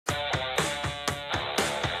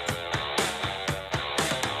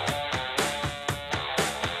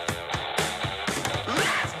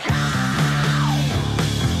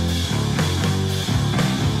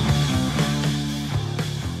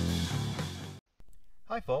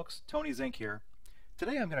Hi folks, Tony Zink here.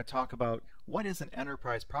 Today I'm going to talk about what is an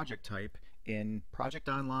enterprise project type in Project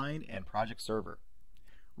Online and Project Server.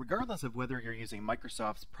 Regardless of whether you're using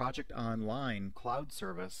Microsoft's Project Online cloud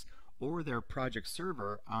service or their Project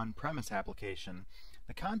Server on-premise application,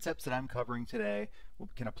 the concepts that I'm covering today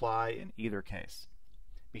can apply in either case.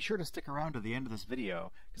 Be sure to stick around to the end of this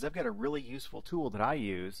video because I've got a really useful tool that I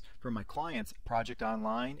use for my clients' Project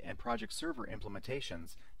Online and Project Server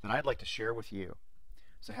implementations that I'd like to share with you.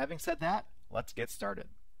 So having said that, let's get started.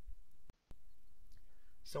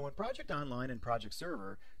 So in Project Online and Project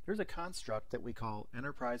Server, there's a construct that we call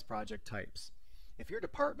enterprise project types. If your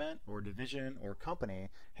department or division or company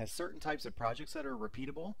has certain types of projects that are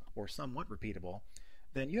repeatable or somewhat repeatable,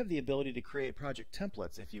 then you have the ability to create project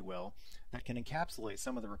templates, if you will, that can encapsulate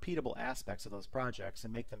some of the repeatable aspects of those projects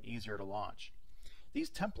and make them easier to launch. These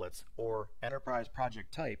templates, or enterprise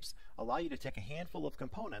project types, allow you to take a handful of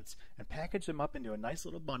components and package them up into a nice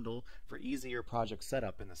little bundle for easier project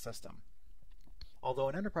setup in the system. Although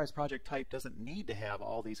an enterprise project type doesn't need to have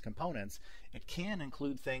all these components, it can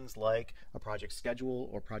include things like a project schedule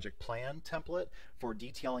or project plan template for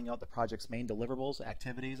detailing out the project's main deliverables,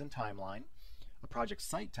 activities, and timeline, a project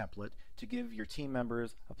site template to give your team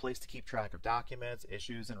members a place to keep track of documents,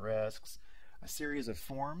 issues, and risks, a series of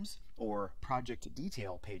forms or project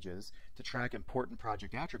detail pages to track important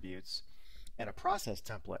project attributes, and a process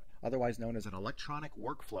template, otherwise known as an electronic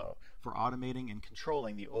workflow for automating and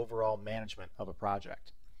controlling the overall management of a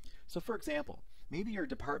project. So for example, maybe your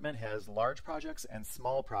department has large projects and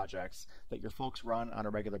small projects that your folks run on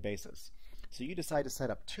a regular basis. So you decide to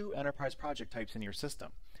set up two enterprise project types in your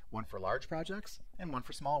system, one for large projects and one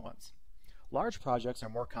for small ones. Large projects are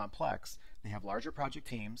more complex, they have larger project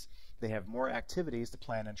teams, they have more activities to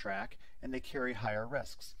plan and track, and they carry higher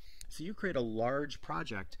risks. So you create a large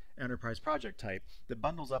project enterprise project type that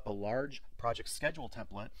bundles up a large project schedule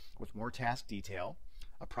template with more task detail,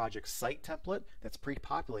 a project site template that's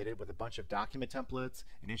pre-populated with a bunch of document templates,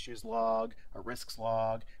 an issues log, a risks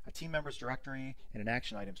log, a team members directory, and an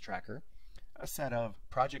action items tracker, a set of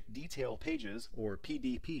project detail pages, or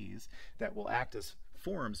PDPs, that will act as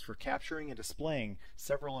forms for capturing and displaying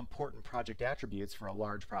several important project attributes for a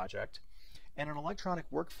large project, and an electronic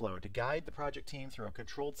workflow to guide the project team through a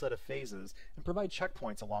controlled set of phases and provide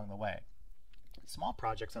checkpoints along the way. Small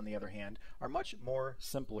projects, on the other hand, are much more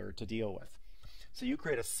simpler to deal with. So you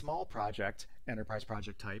create a small project, enterprise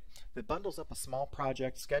project type, that bundles up a small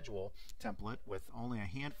project schedule template with only a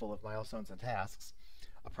handful of milestones and tasks,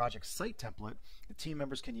 a project site template that team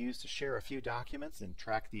members can use to share a few documents and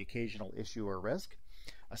track the occasional issue or risk,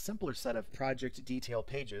 a simpler set of project detail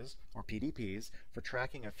pages, or PDPs, for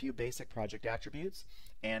tracking a few basic project attributes,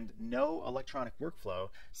 and no electronic workflow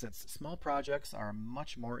since small projects are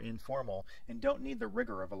much more informal and don't need the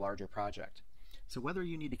rigor of a larger project. So whether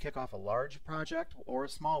you need to kick off a large project or a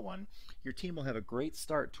small one, your team will have a great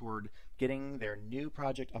start toward getting their new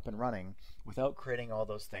project up and running without creating all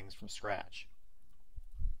those things from scratch.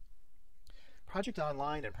 Project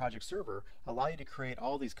Online and Project Server allow you to create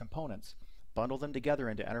all these components, bundle them together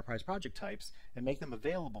into enterprise project types, and make them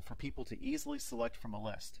available for people to easily select from a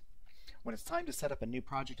list. When it's time to set up a new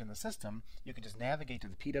project in the system, you can just navigate to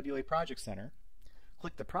the PWA Project Center,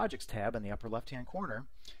 click the Projects tab in the upper left-hand corner,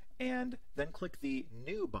 and then click the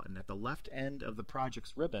New button at the left end of the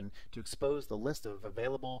project's ribbon to expose the list of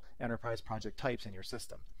available enterprise project types in your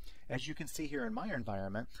system. As you can see here in my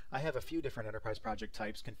environment, I have a few different enterprise project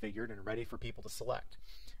types configured and ready for people to select.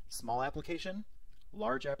 Small application,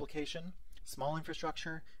 large application, small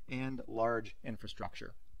infrastructure, and large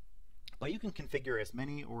infrastructure. But you can configure as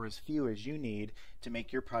many or as few as you need to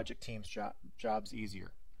make your project team's jobs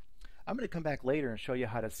easier. I'm going to come back later and show you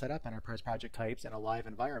how to set up enterprise project types in a live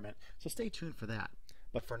environment, so stay tuned for that.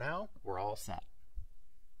 But for now, we're all set.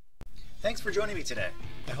 Thanks for joining me today.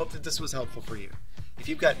 I hope that this was helpful for you. If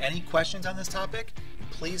you've got any questions on this topic,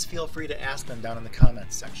 please feel free to ask them down in the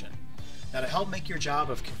comments section. Now, to help make your job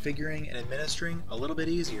of configuring and administering a little bit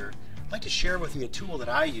easier, I'd like to share with you a tool that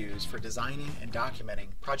I use for designing and documenting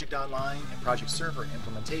Project Online and Project Server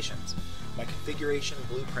implementations, my configuration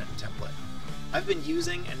blueprint template. I've been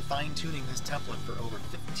using and fine-tuning this template for over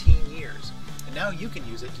 15 years, and now you can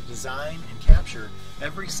use it to design and capture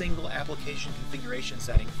every single application configuration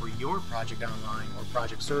setting for your Project Online or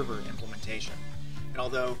Project Server implementation. And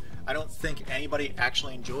although I don't think anybody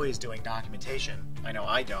actually enjoys doing documentation, I know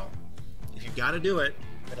I don't, if you've got to do it,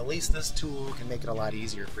 then at least this tool can make it a lot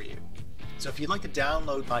easier for you. So if you'd like to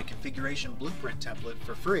download my configuration blueprint template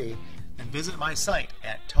for free, then visit my site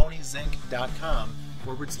at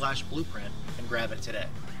tonyzink.com/blueprint and grab it today.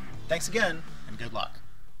 Thanks again, and good luck.